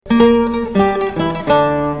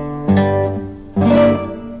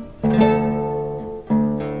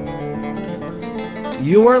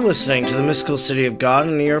You are listening to the Mystical City of God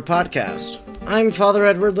in a Year podcast. I'm Father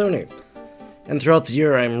Edward Looney, and throughout the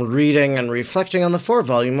year I'm reading and reflecting on the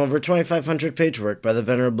 4-volume, over 2,500-page work by the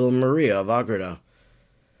Venerable Maria of Agreda.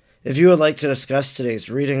 If you would like to discuss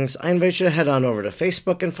today's readings, I invite you to head on over to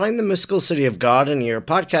Facebook and find the Mystical City of God in a Year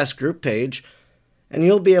podcast group page, and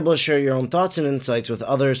you'll be able to share your own thoughts and insights with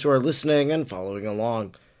others who are listening and following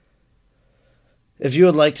along. If you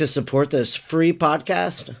would like to support this free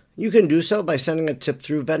podcast, you can do so by sending a tip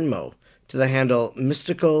through Venmo to the handle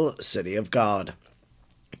Mystical City of God.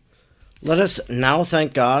 Let us now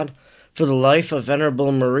thank God for the life of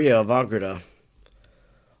Venerable Maria of Agreda.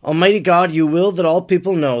 Almighty God, you will that all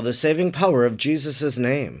people know the saving power of Jesus'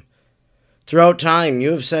 name. Throughout time,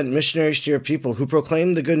 you have sent missionaries to your people who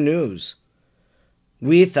proclaim the good news.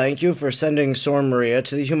 We thank you for sending Sor Maria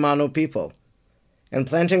to the Humano people, and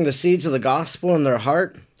planting the seeds of the gospel in their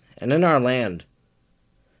heart and in our land.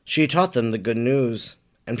 She taught them the good news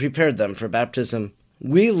and prepared them for baptism.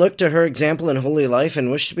 We look to her example in holy life and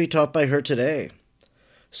wish to be taught by her today.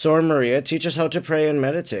 Sor Maria, teach us how to pray and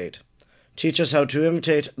meditate. Teach us how to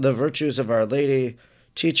imitate the virtues of Our Lady.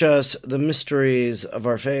 Teach us the mysteries of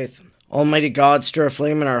our faith. Almighty God, stir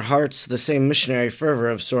aflame in our hearts the same missionary fervor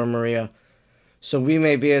of Sor Maria, so we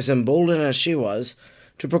may be as emboldened as she was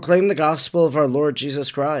to proclaim the gospel of our Lord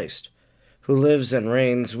Jesus Christ, who lives and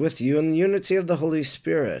reigns with you in the unity of the Holy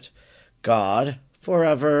Spirit, God,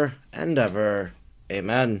 forever and ever.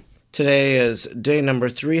 Amen. Today is day number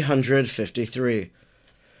 353,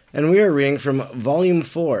 and we are reading from Volume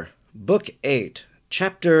 4, Book 8,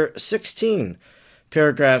 Chapter 16,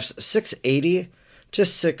 paragraphs 680 to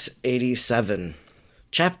 687.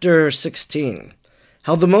 Chapter 16.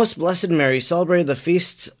 How the Most Blessed Mary celebrated the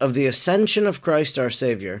feasts of the Ascension of Christ our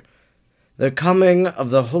Savior, the coming of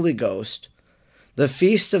the Holy Ghost, the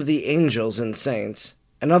feast of the angels and saints,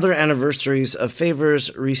 and other anniversaries of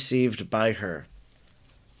favors received by her.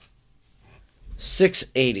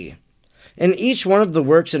 680. In each one of the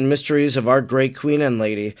works and mysteries of our great Queen and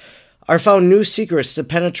Lady are found new secrets to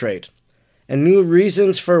penetrate, and new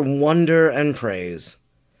reasons for wonder and praise.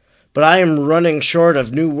 But I am running short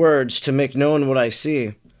of new words to make known what I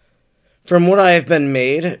see, from what I have been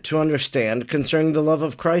made to understand concerning the love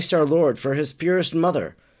of Christ our Lord for his purest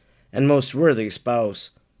mother and most worthy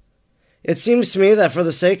spouse. It seems to me that for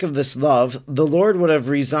the sake of this love, the Lord would have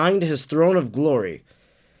resigned his throne of glory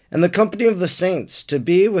and the company of the saints to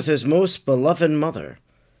be with his most beloved mother,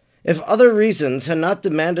 if other reasons had not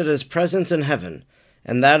demanded his presence in heaven,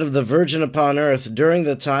 and that of the Virgin upon earth during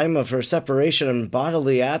the time of her separation and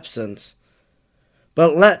bodily absence.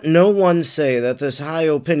 But let no one say that this high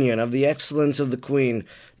opinion of the excellence of the Queen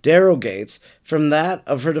derogates from that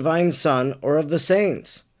of her divine Son or of the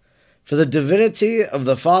saints. For the divinity of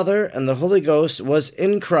the Father and the Holy Ghost was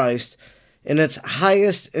in Christ in its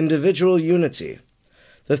highest individual unity.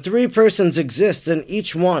 The three persons exist in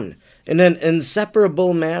each one in an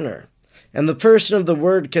inseparable manner, and the person of the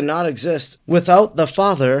Word cannot exist without the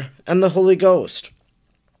Father and the Holy Ghost.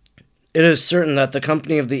 It is certain that the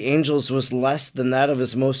company of the angels was less than that of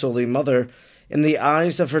his most holy mother in the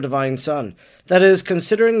eyes of her divine Son, that is,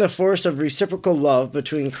 considering the force of reciprocal love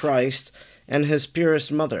between Christ and his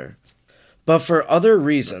purest mother. But for other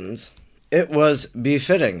reasons, it was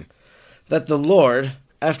befitting that the Lord,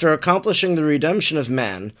 after accomplishing the redemption of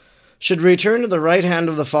man, should return to the right hand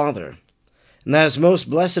of the Father, and that his most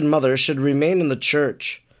blessed mother should remain in the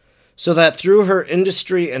church, so that through her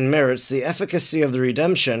industry and merits the efficacy of the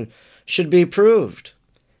redemption should be proved,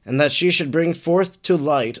 and that she should bring forth to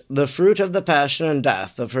light the fruit of the passion and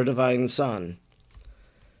death of her divine Son.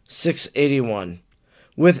 681.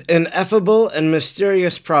 With ineffable and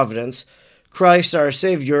mysterious providence, Christ our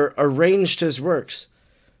Savior arranged his works,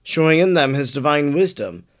 showing in them his divine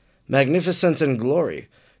wisdom, magnificence, and glory,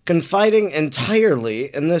 confiding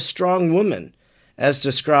entirely in this strong woman, as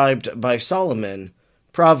described by Solomon,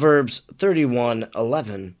 Proverbs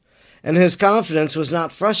 31:11, and his confidence was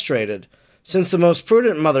not frustrated, since the most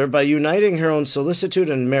prudent mother, by uniting her own solicitude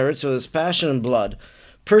and merits with his passion and blood,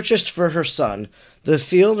 purchased for her son the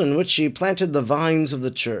field in which she planted the vines of the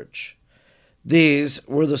church. These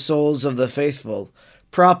were the souls of the faithful,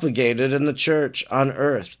 propagated in the church on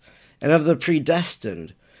earth, and of the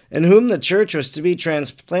predestined, in whom the church was to be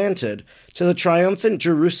transplanted to the triumphant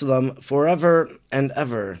Jerusalem forever and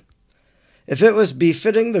ever. If it was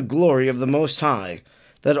befitting the glory of the Most High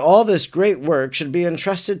that all this great work should be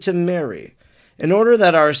entrusted to Mary, in order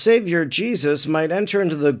that our Savior Jesus might enter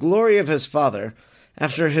into the glory of his Father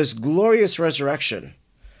after his glorious resurrection,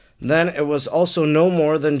 then it was also no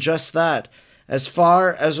more than just that, as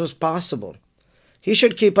far as was possible. He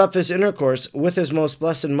should keep up his intercourse with his most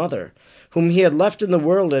blessed mother, whom he had left in the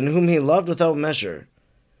world and whom he loved without measure.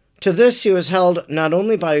 To this he was held not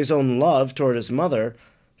only by his own love toward his mother,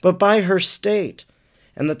 but by her state,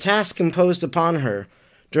 and the task imposed upon her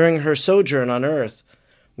during her sojourn on earth,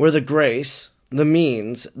 where the grace, the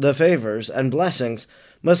means, the favors, and blessings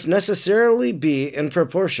must necessarily be in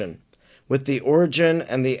proportion with the origin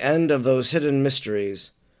and the end of those hidden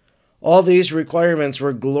mysteries. All these requirements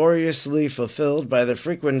were gloriously fulfilled by the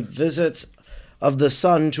frequent visits of the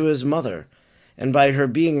Son to his mother, and by her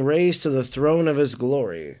being raised to the throne of his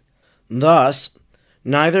glory. Thus,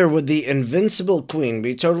 neither would the invincible queen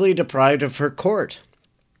be totally deprived of her court,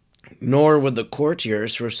 nor would the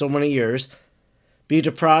courtiers for so many years be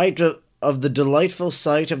deprived of the delightful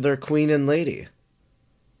sight of their queen and lady.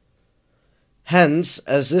 Hence,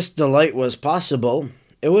 as this delight was possible,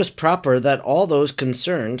 it was proper that all those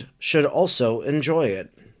concerned should also enjoy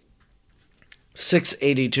it.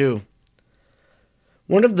 682.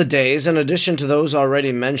 One of the days, in addition to those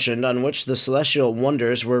already mentioned, on which the celestial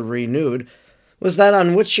wonders were renewed, was that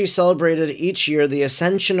on which she celebrated each year the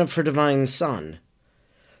ascension of her divine Son.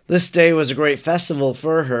 This day was a great festival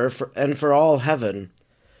for her and for all heaven.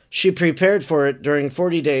 She prepared for it during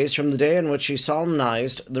 40 days from the day on which she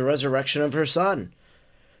solemnized the resurrection of her Son.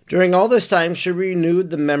 During all this time she renewed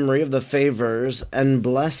the memory of the favors and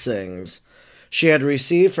blessings she had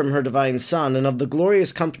received from her divine Son, and of the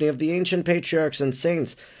glorious company of the ancient patriarchs and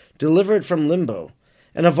saints delivered from limbo,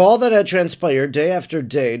 and of all that had transpired day after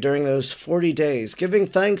day during those 40 days, giving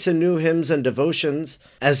thanks in new hymns and devotions,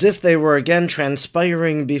 as if they were again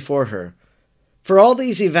transpiring before her. For all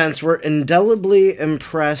these events were indelibly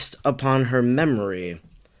impressed upon her memory.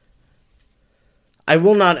 I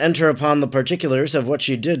will not enter upon the particulars of what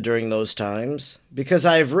she did during those times, because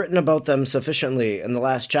I have written about them sufficiently in the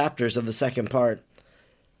last chapters of the second part.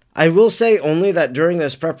 I will say only that during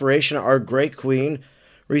this preparation our great queen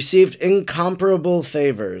received incomparable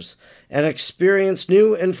favors, and experienced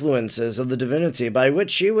new influences of the divinity, by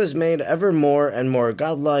which she was made ever more and more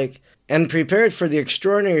godlike, and prepared for the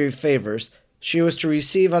extraordinary favors she was to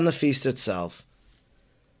receive on the feast itself.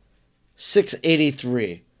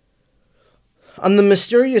 683. On the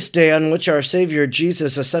mysterious day on which our Savior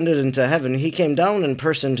Jesus ascended into heaven, he came down in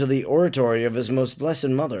person to the oratory of his most blessed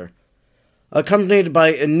mother. Accompanied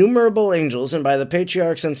by innumerable angels and by the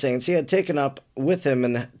patriarchs and saints, he had taken up with him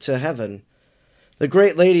into heaven. The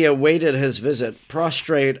great lady awaited his visit,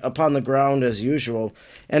 prostrate upon the ground as usual,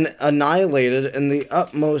 and annihilated in the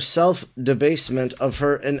utmost self-debasement of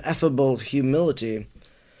her ineffable humility,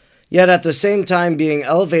 yet at the same time being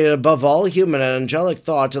elevated above all human and angelic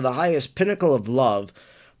thought to the highest pinnacle of love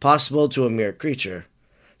possible to a mere creature.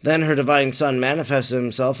 Then her divine Son manifested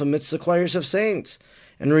himself amidst the choirs of saints,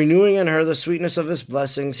 and renewing in her the sweetness of his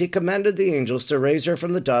blessings, he commanded the angels to raise her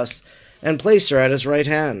from the dust and place her at his right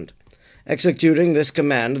hand. Executing this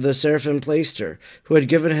command, the seraphim placed her, who had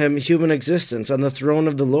given him human existence, on the throne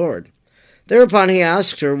of the Lord. Thereupon he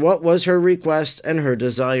asked her what was her request and her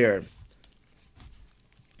desire.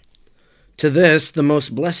 To this the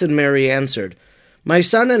most blessed Mary answered, My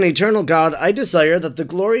Son and eternal God, I desire that the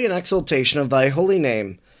glory and exaltation of thy holy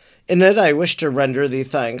name, in it I wish to render thee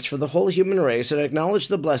thanks for the whole human race, and acknowledge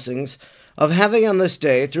the blessings of having on this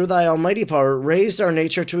day, through thy almighty power, raised our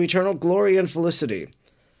nature to eternal glory and felicity.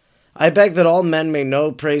 I beg that all men may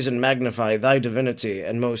know, praise, and magnify thy divinity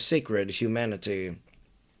and most sacred humanity.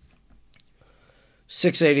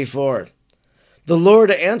 684. The Lord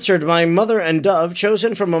answered, My mother and dove,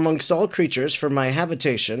 chosen from amongst all creatures for my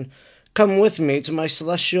habitation, come with me to my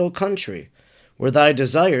celestial country, where thy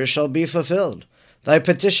desires shall be fulfilled, thy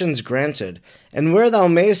petitions granted, and where thou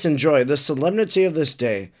mayest enjoy the solemnity of this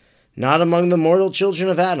day, not among the mortal children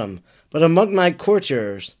of Adam, but among my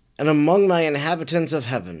courtiers, and among my inhabitants of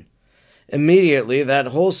heaven. Immediately that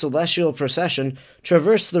whole celestial procession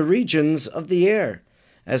traversed the regions of the air,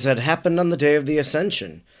 as had happened on the day of the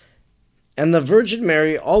Ascension, and the Virgin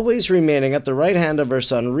Mary, always remaining at the right hand of her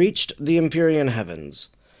Son, reached the empyrean heavens.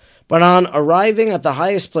 But on arriving at the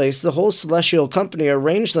highest place, the whole celestial company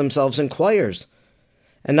arranged themselves in choirs,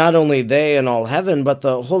 and not only they and all heaven, but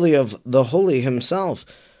the Holy of the Holy himself,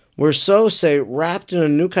 were so wrapped in a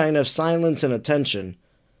new kind of silence and attention.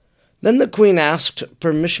 Then the queen asked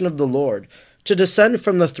permission of the Lord to descend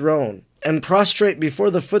from the throne and prostrate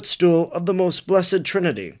before the footstool of the most blessed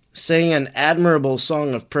Trinity, saying an admirable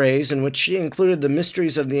song of praise in which she included the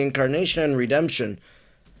mysteries of the Incarnation and Redemption,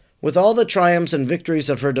 with all the triumphs and victories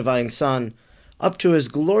of her divine Son, up to his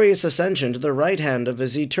glorious ascension to the right hand of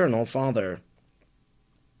his eternal Father.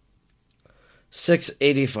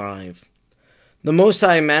 685. The Most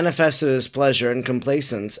High manifested his pleasure and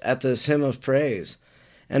complacence at this hymn of praise,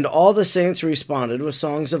 and all the saints responded with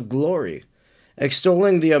songs of glory,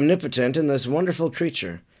 extolling the Omnipotent in this wonderful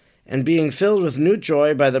creature, and being filled with new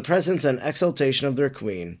joy by the presence and exaltation of their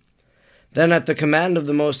queen. Then at the command of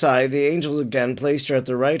the Most High, the angels again placed her at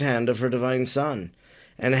the right hand of her divine Son,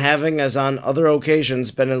 and having, as on other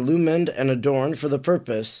occasions, been illumined and adorned for the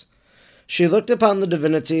purpose, she looked upon the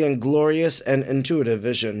divinity in glorious and intuitive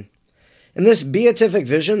vision. In this beatific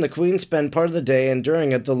vision, the queen spent part of the day, and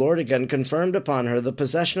during it the Lord again confirmed upon her the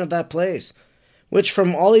possession of that place, which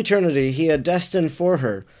from all eternity he had destined for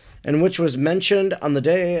her, and which was mentioned on the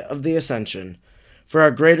day of the Ascension. For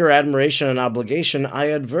our greater admiration and obligation, I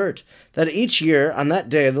advert that each year on that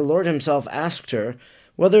day the Lord himself asked her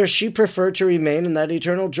whether she preferred to remain in that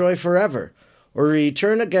eternal joy forever, or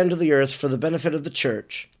return again to the earth for the benefit of the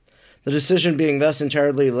Church. The decision being thus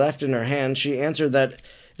entirely left in her hands, she answered that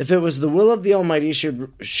if it was the will of the Almighty,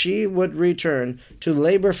 she would return to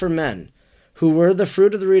labor for men, who were the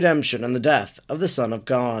fruit of the redemption and the death of the Son of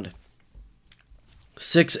God.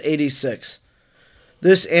 686.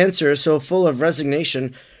 This answer, so full of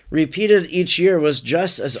resignation, repeated each year, was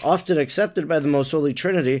just as often accepted by the Most Holy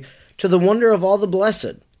Trinity, to the wonder of all the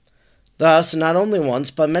blessed. Thus, not only once,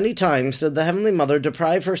 but many times did the Heavenly Mother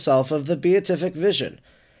deprive herself of the beatific vision,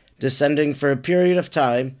 descending for a period of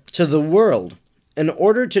time to the world, in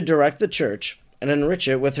order to direct the Church and enrich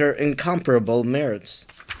it with her incomparable merits.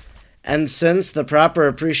 And since the proper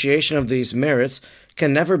appreciation of these merits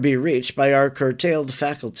can never be reached by our curtailed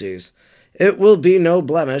faculties, it will be no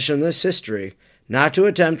blemish in this history not to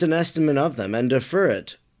attempt an estimate of them and defer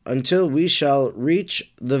it until we shall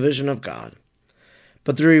reach the vision of God.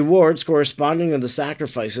 But the rewards corresponding to the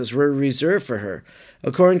sacrifices were reserved for her,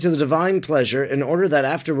 according to the divine pleasure, in order that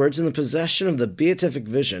afterwards, in the possession of the beatific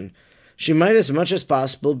vision, she might as much as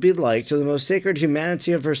possible be like to the most sacred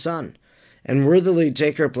humanity of her Son, and worthily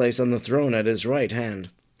take her place on the throne at his right hand.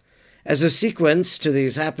 As a sequence to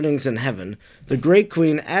these happenings in heaven, the great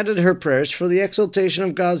Queen added her prayers for the exaltation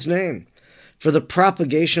of God's name, for the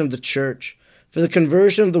propagation of the Church, for the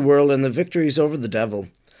conversion of the world and the victories over the devil,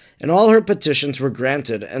 and all her petitions were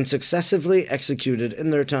granted and successively executed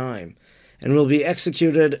in their time, and will be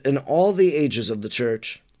executed in all the ages of the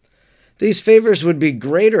Church. These favors would be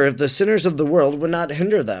greater if the sinners of the world would not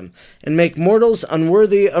hinder them, and make mortals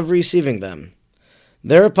unworthy of receiving them.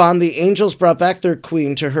 Thereupon the angels brought back their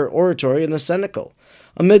queen to her oratory in the cenacle,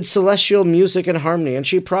 amid celestial music and harmony, and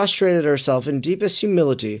she prostrated herself in deepest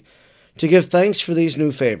humility to give thanks for these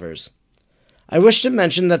new favors. I wish to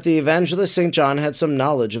mention that the evangelist St. John had some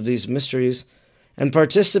knowledge of these mysteries, and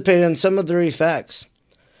participated in some of their effects,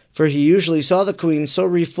 for he usually saw the queen so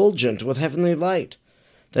refulgent with heavenly light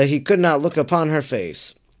that he could not look upon her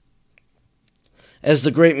face. As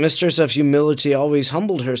the great mistress of humility always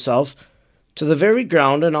humbled herself to the very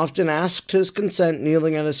ground and often asked his consent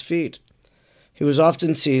kneeling at his feet, he was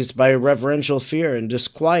often seized by a reverential fear and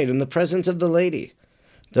disquiet in the presence of the lady,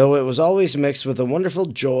 though it was always mixed with a wonderful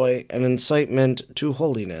joy and incitement to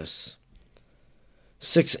holiness.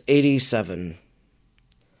 687.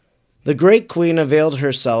 The great queen availed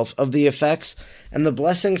herself of the effects and the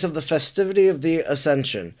blessings of the festivity of the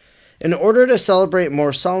Ascension, in order to celebrate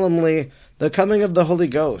more solemnly the coming of the Holy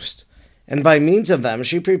Ghost, and by means of them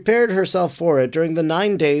she prepared herself for it during the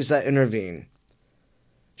 9 days that intervene.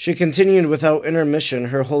 She continued without intermission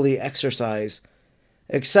her holy exercise,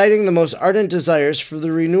 exciting the most ardent desires for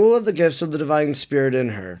the renewal of the gifts of the divine Spirit in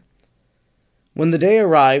her. When the day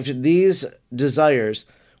arrived, these desires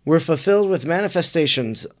were fulfilled with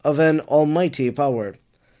manifestations of an almighty power.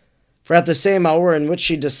 For at the same hour in which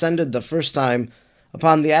she descended the first time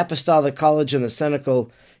upon the apostolic college in the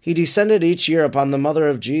cenacle, he descended each year upon the mother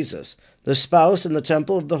of Jesus, the spouse in the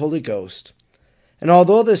temple of the Holy Ghost. And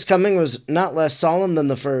although this coming was not less solemn than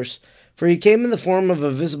the first, for he came in the form of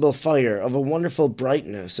a visible fire, of a wonderful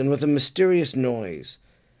brightness, and with a mysterious noise,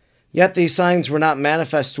 yet these signs were not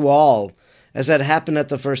manifest to all, as had happened at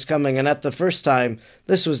the first coming, and at the first time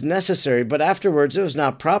this was necessary, but afterwards it was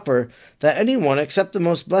not proper that any one except the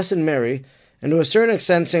most blessed Mary, and to a certain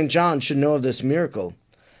extent St. John, should know of this miracle.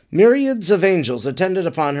 Myriads of angels attended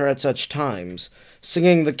upon her at such times,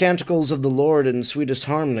 singing the canticles of the Lord in sweetest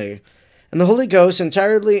harmony, and the Holy Ghost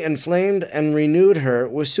entirely inflamed and renewed her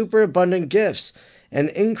with superabundant gifts and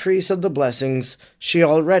increase of the blessings she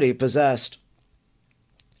already possessed.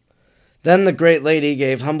 Then the great lady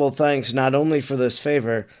gave humble thanks not only for this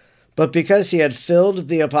favor, but because he had filled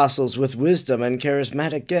the apostles with wisdom and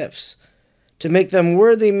charismatic gifts, to make them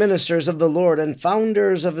worthy ministers of the Lord and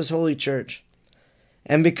founders of his holy church,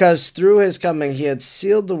 and because through his coming he had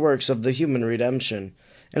sealed the works of the human redemption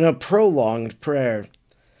in a prolonged prayer.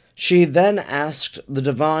 She then asked the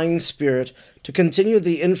divine Spirit to continue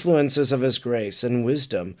the influences of his grace and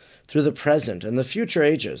wisdom through the present and the future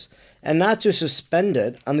ages, and not to suspend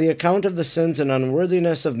it on the account of the sins and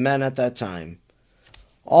unworthiness of men at that time.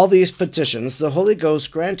 All these petitions the Holy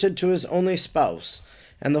Ghost granted to his only spouse,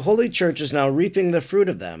 and the Holy Church is now reaping the fruit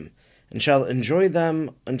of them, and shall enjoy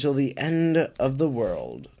them until the end of the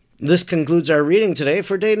world. This concludes our reading today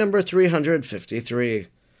for day number 353.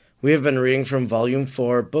 We have been reading from Volume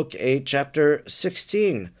 4, Book 8, Chapter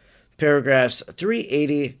 16, paragraphs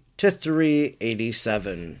 380 to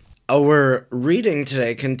 387. Our reading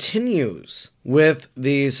today continues with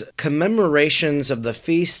these commemorations of the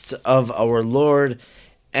feasts of our Lord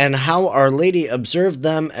and how Our Lady observed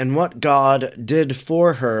them and what God did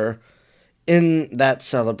for her in that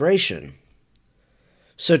celebration.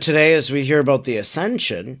 So today, as we hear about the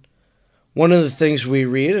Ascension, one of the things we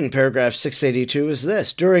read in paragraph 682 is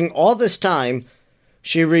this: during all this time,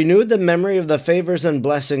 she renewed the memory of the favors and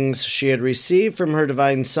blessings she had received from her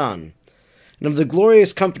divine Son, and of the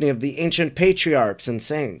glorious company of the ancient patriarchs and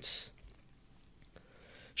saints.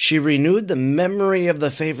 She renewed the memory of the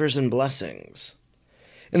favors and blessings.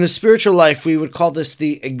 In the spiritual life, we would call this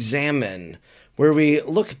the examine, where we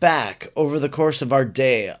look back over the course of our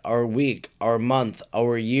day, our week, our month,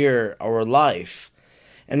 our year, our life,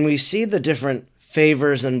 and we see the different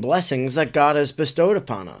favors and blessings that God has bestowed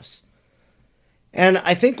upon us. And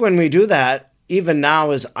I think when we do that, even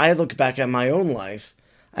now as I look back at my own life,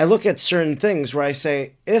 I look at certain things where I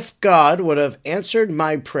say, if God would have answered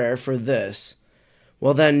my prayer for this,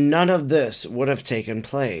 well then none of this would have taken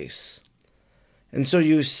place. And so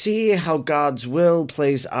you see how God's will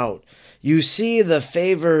plays out. You see the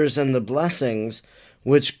favors and the blessings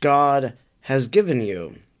which God has given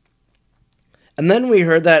you. And then we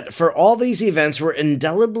heard that for all these events were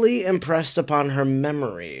indelibly impressed upon her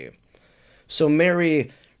memory. So Mary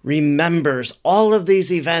remembers all of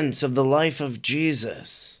these events of the life of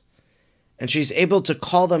Jesus. And she's able to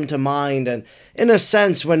call them to mind. And in a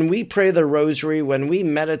sense, when we pray the rosary, when we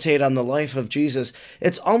meditate on the life of Jesus,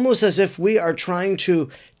 it's almost as if we are trying to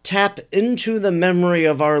tap into the memory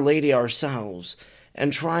of Our Lady ourselves,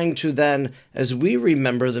 and trying to then, as we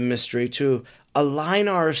remember the mystery, to align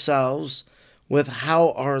ourselves with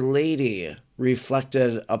how Our Lady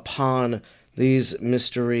reflected upon these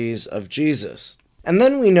mysteries of Jesus. And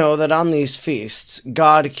then we know that on these feasts,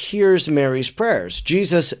 God hears Mary's prayers.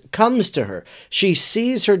 Jesus comes to her. She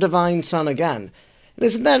sees her divine Son again. And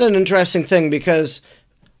isn't that an interesting thing? Because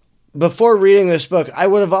before reading this book, I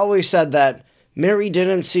would have always said that Mary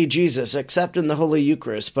didn't see Jesus except in the Holy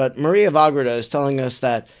Eucharist. But Maria of Agreda is telling us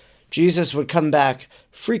that Jesus would come back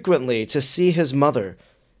frequently to see his mother,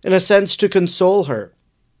 in a sense to console her,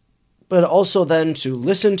 but also then to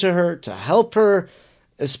listen to her, to help her,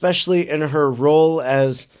 especially in her role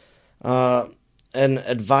as an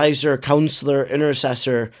advisor, counselor,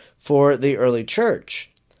 intercessor for the early church.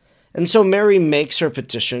 And so Mary makes her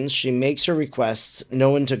petitions, she makes her requests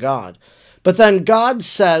known to God. But then God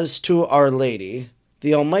says to Our Lady,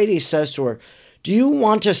 the Almighty says to her, do you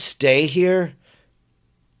want to stay here,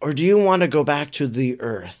 or do you want to go back to the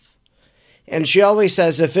earth? And she always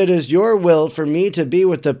says, if it is your will for me to be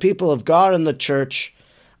with the people of God in the church,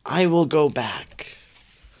 I will go back.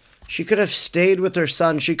 She could have stayed with her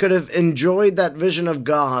Son. She could have enjoyed that vision of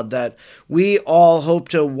God that we all hope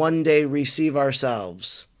to one day receive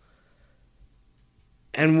ourselves.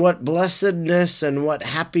 And what blessedness and what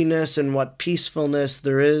happiness and what peacefulness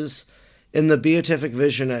there is in the beatific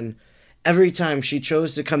vision. And every time she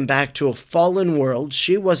chose to come back to a fallen world,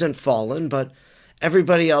 she wasn't fallen, but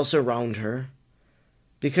everybody else around her,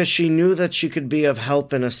 because she knew that she could be of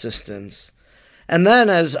help and assistance. And then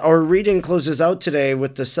as our reading closes out today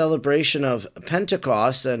with the celebration of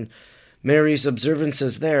Pentecost and Mary's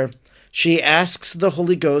observances there, she asks the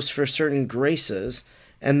Holy Ghost for certain graces,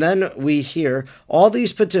 and then we hear all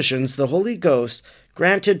these petitions the Holy Ghost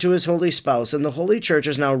granted to his holy spouse, and the Holy Church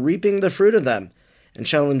is now reaping the fruit of them, and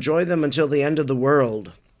shall enjoy them until the end of the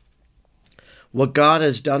world. What God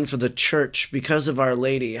has done for the Church because of Our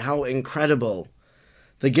Lady, how incredible.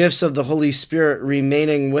 The gifts of the Holy Spirit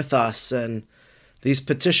remaining with us, and these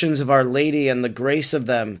petitions of Our Lady and the grace of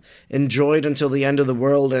them enjoyed until the end of the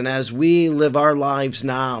world. And as we live our lives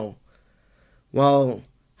now, well,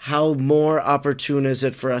 how more opportune is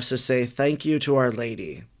it for us to say thank you to Our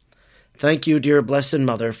Lady. Thank you, dear Blessed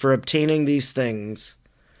Mother, for obtaining these things.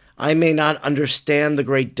 I may not understand the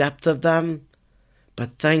great depth of them,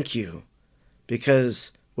 but thank you,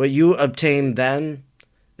 because what you obtained then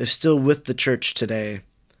is still with the Church today.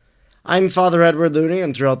 I'm Father Edward Looney,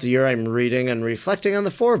 and throughout the year I'm reading and reflecting on the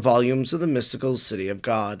 4 volumes of the Mystical City of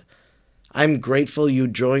God. I'm grateful you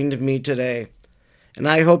joined me today, and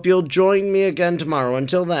I hope you'll join me again tomorrow.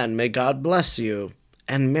 Until then, may God bless you,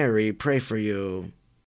 and Mary pray for you.